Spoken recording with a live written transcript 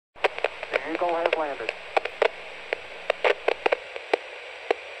Eagle has landed.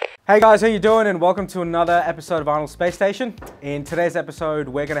 Hey guys, how you doing? And welcome to another episode of Arnold Space Station. In today's episode,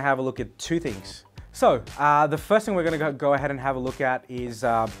 we're going to have a look at two things. So, the first thing we're going to go ahead and have a look at is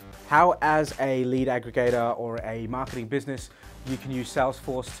how, as a lead aggregator or a marketing business, you can use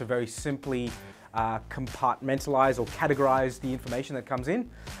Salesforce to very simply compartmentalize or categorize the information that comes in.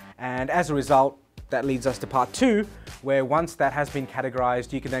 And as a result, that leads us to part two, where once that has been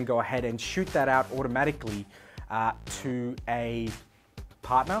categorized, you can then go ahead and shoot that out automatically to a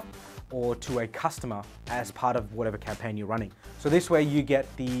partner or to a customer as part of whatever campaign you're running. So this way you get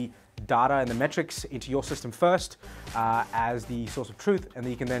the data and the metrics into your system first as the source of truth, and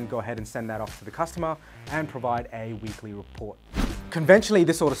then you can then go ahead and send that off to the customer and provide a weekly report. Conventionally,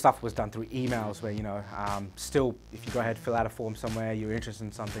 this sort of stuff was done through emails where, still, if you go ahead, fill out a form somewhere, you're interested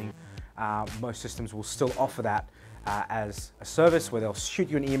in something, most systems will still offer that as a service where they'll shoot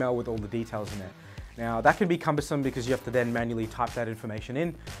you an email with all the details in there. Now that can be cumbersome because you have to then manually type that information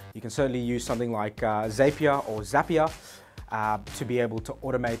in. You can certainly use something like Zapier or Zapier to be able to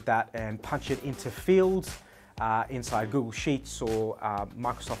automate that and punch it into fields inside Google Sheets or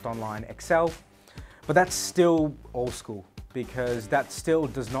Microsoft Online Excel. But that's still old school because that still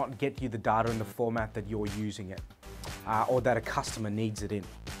does not get you the data in the format that you're using it or that a customer needs it in.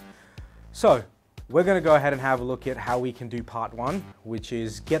 So we're going to go ahead and have a look at how we can do part one, which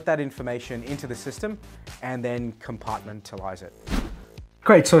is get that information into the system and then compartmentalize it.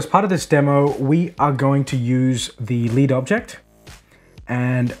 Great, so as part of this demo, we are going to use the lead object.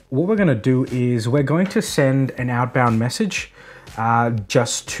 And what we're going to do is we're going to send an outbound message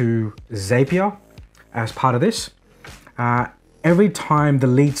just to Zapier as part of this. Every time the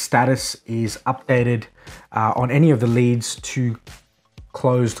lead status is updated on any of the leads to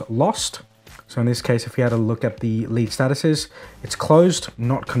closed, lost. So in this case, if we had a look at the lead statuses, it's closed,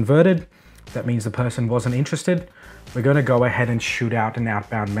 not converted. That means the person wasn't interested. We're going to go ahead and shoot out an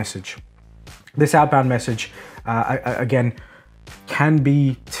outbound message. This outbound message, again, can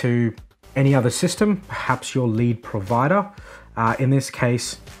be to any other system, perhaps your lead provider. In this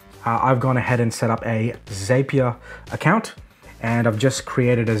case, I've gone ahead and set up a Zapier account, and I've just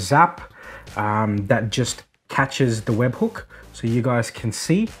created a Zap that just catches the webhook so you guys can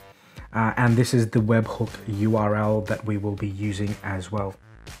see. And this is the webhook URL that we will be using as well.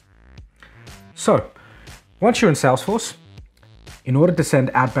 So once you're in Salesforce, in order to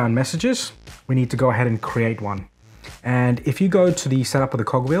send outbound messages, we need to go ahead and create one. And if you go to the setup of the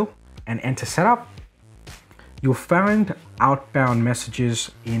cogwheel and enter setup, you'll find outbound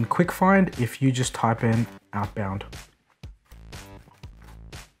messages in quick find if you just type in outbound.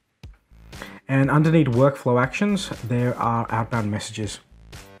 And underneath workflow actions, there are outbound messages.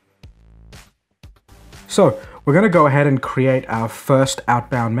 So we're going to go ahead and create our first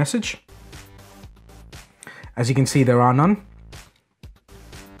outbound message. As you can see, there are none.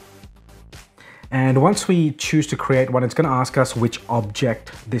 And once we choose to create one, it's going to ask us which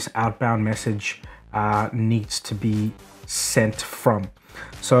object this outbound message needs to be sent from.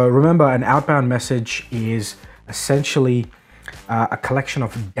 So remember, an outbound message is essentially a collection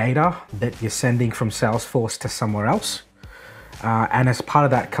of data that you're sending from Salesforce to somewhere else. And as part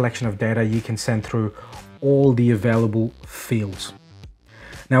of that collection of data, you can send through all the available fields.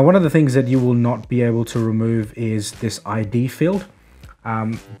 Now, one of the things that you will not be able to remove is this ID field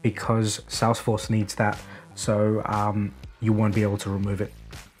because Salesforce needs that. So you won't be able to remove it.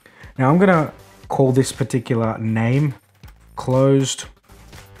 Now, I'm going to call this particular name closed,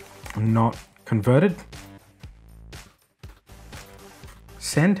 not converted.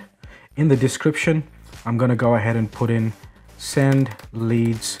 Send. In the description, I'm going to go ahead and put in send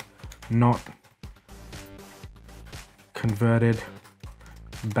leads not converted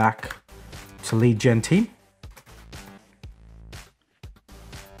back to lead gen team.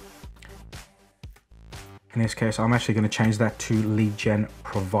 In this case, I'm actually going to change that to lead gen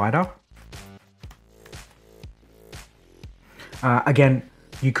provider. Again,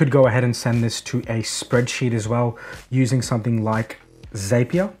 you could go ahead and send this to a spreadsheet as well using something like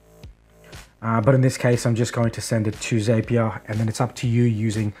Zapier. But in this case, I'm just going to send it to Zapier, and then it's up to you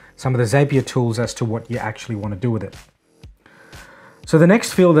using some of the Zapier tools as to what you actually want to do with it. So the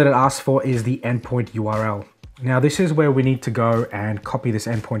next field that it asks for is the endpoint URL. Now this is where we need to go and copy this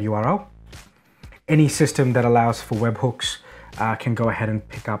endpoint URL. Any system that allows for webhooks can go ahead and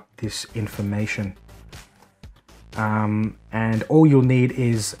pick up this information. And all you'll need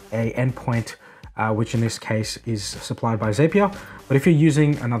is a endpoint, which in this case is supplied by Zapier. But if you're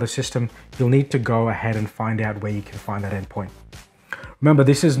using another system, you'll need to go ahead and find out where you can find that endpoint. Remember,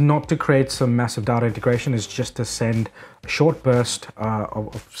 this is not to create some massive data integration, it's just to send a short burst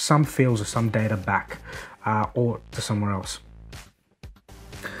of some fields or some data back or to somewhere else.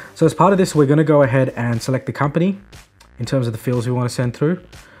 So as part of this, we're going to go ahead and select the company in terms of the fields we want to send through.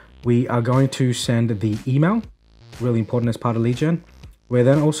 We are going to send the email, really important as part of lead gen. We're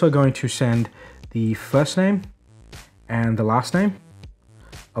then also going to send the first name and the last name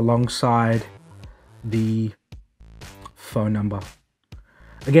alongside the phone number.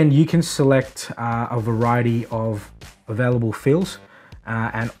 Again, you can select a variety of available fields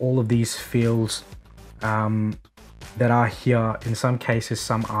and all of these fields that are here, in some cases,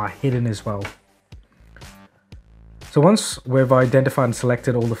 some are hidden as well. So once we've identified and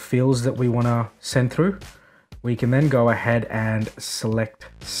selected all the fields that we want to send through, we can then go ahead and select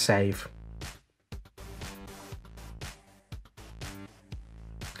save.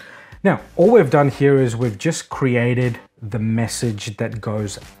 Now, all we've done here is we've just created the message that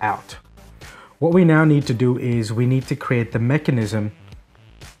goes out. What we now need to do is we need to create the mechanism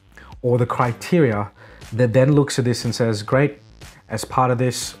or the criteria that then looks at this and says, great, as part of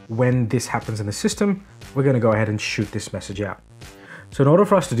this, when this happens in the system, we're going to go ahead and shoot this message out. So in order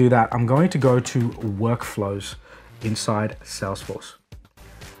for us to do that, I'm going to go to workflows inside Salesforce.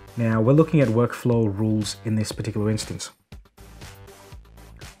 Now we're looking at workflow rules in this particular instance.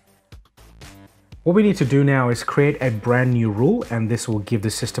 What we need to do now is create a brand new rule, and this will give the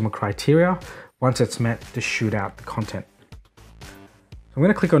system a criteria once it's met to shoot out the content. So I'm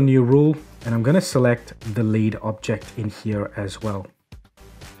going to click on new rule and I'm going to select the lead object in here as well.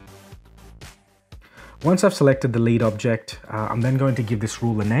 Once I've selected the lead object, I'm then going to give this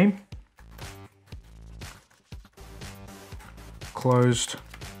rule a name. Closed,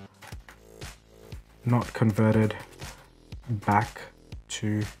 not converted, back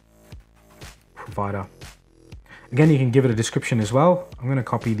to provider. Again, you can give it a description as well. I'm going to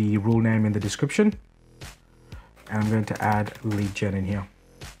copy the rule name in the description and I'm going to add lead gen in here.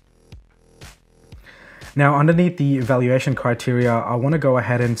 Now underneath the evaluation criteria, I want to go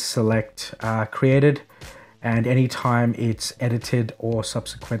ahead and select created, and anytime it's edited or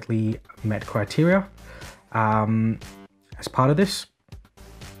subsequently met criteria. As part of this,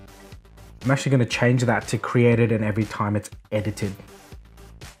 I'm actually going to change that to created and every time it's edited.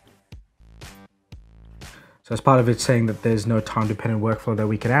 So as part of it saying that there's no time dependent workflow that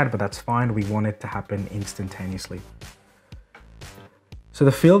we can add, but that's fine. We want it to happen instantaneously. So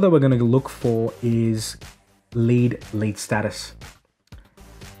the field that we're going to look for is lead status.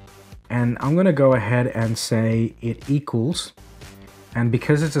 And I'm going to go ahead and say it equals, and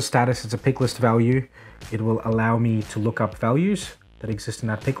because it's a status, it's a pick list value, it will allow me to look up values that exist in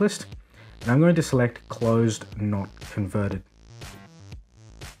that pick list. And I'm going to select closed, not converted.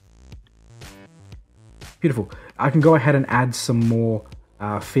 Beautiful. I can go ahead and add some more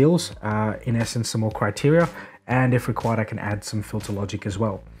fields, in essence, some more criteria, and if required, I can add some filter logic as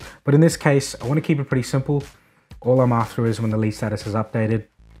well. But in this case, I want to keep it pretty simple. All I'm after is when the lead status is updated,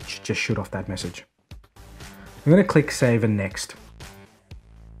 just shoot off that message. I'm going to click save and next.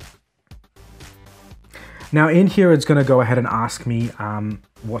 Now in here, it's going to go ahead and ask me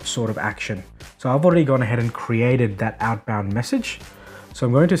what sort of action. So I've already gone ahead and created that outbound message. So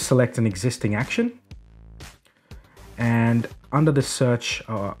I'm going to select an existing action. And under the search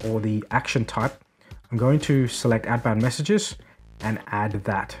or the action type, I'm going to select outbound messages and add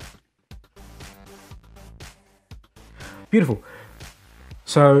that. Beautiful.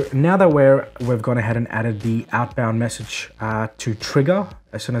 So now that we've gone ahead and added the outbound message to trigger,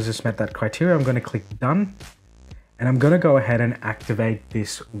 as soon as it's met that criteria, I'm going to click done. And I'm going to go ahead and activate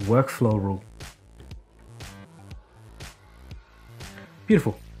this workflow rule.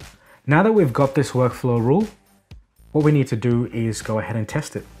 Beautiful. Now that we've got this workflow rule, what we need to do is go ahead and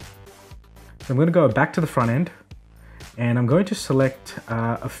test it. So I'm going to go back to the front end and I'm going to select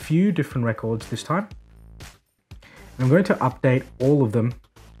a few different records this time. And I'm going to update all of them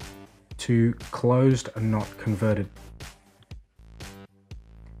to closed and not converted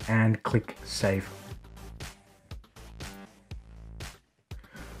and click save.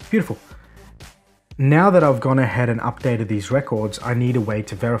 Beautiful. Now that I've gone ahead and updated these records, I need a way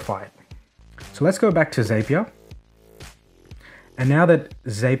to verify it. So let's go back to Zapier. And now that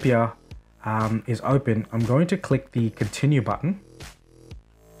Zapier is open, I'm going to click the continue button.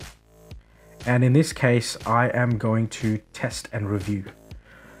 And in this case, I am going to test and review.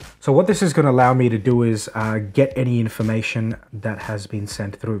 So what this is going to allow me to do is get any information that has been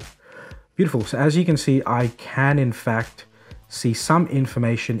sent through. Beautiful. So as you can see, I can in fact see some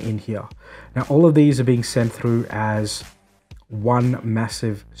information in here. Now, all of these are being sent through as one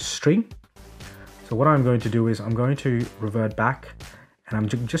massive string. So what I'm going to do is I'm going to revert back And I'm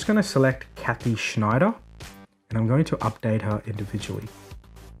just going to select Kathy Schneider, and I'm going to update her individually.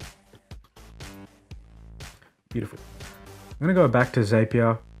 Beautiful. I'm going to go back to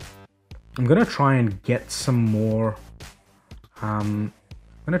Zapier. I'm going to try and get some more. I'm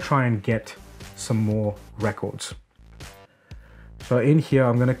going to try and get some more records. So in here,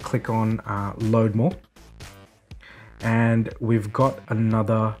 I'm going to click on load more, and we've got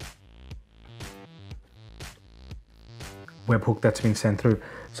another webhook that's been sent through.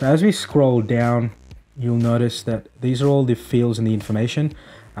 So as we scroll down, you'll notice that these are all the fields and the information.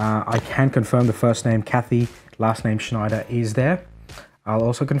 I can confirm the first name Kathy, last name Schneider is there. I'll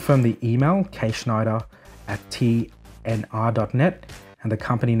also confirm the email kschneider@tnr.net and the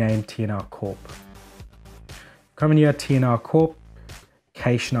company name TNR Corp. Coming here, TNR Corp,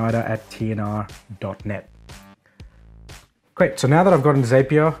 kschneider@tnr.net. Great, so now that I've gotten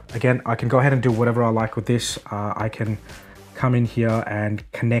Zapier, again, I can go ahead and do whatever I like with this. I can come in here and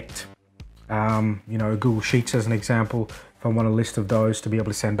connect, Google Sheets as an example, if I want a list of those to be able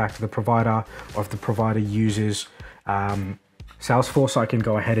to send back to the provider, or if the provider uses Salesforce, I can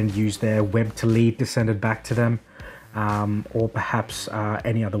go ahead and use their web to lead to send it back to them, or perhaps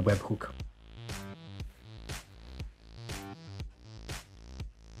any other webhook.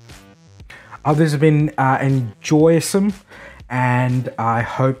 Others have been enjoysome, and I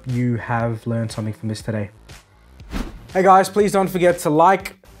hope you have learned something from this today. Hey guys, please don't forget to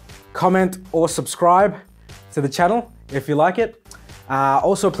like, comment, or subscribe to the channel if you like it.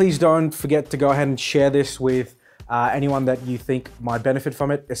 Also, please don't forget to go ahead and share this with anyone that you think might benefit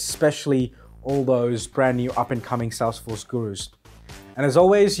from it, especially all those brand new up and coming Salesforce gurus. And as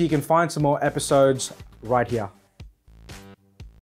always, you can find some more episodes right here.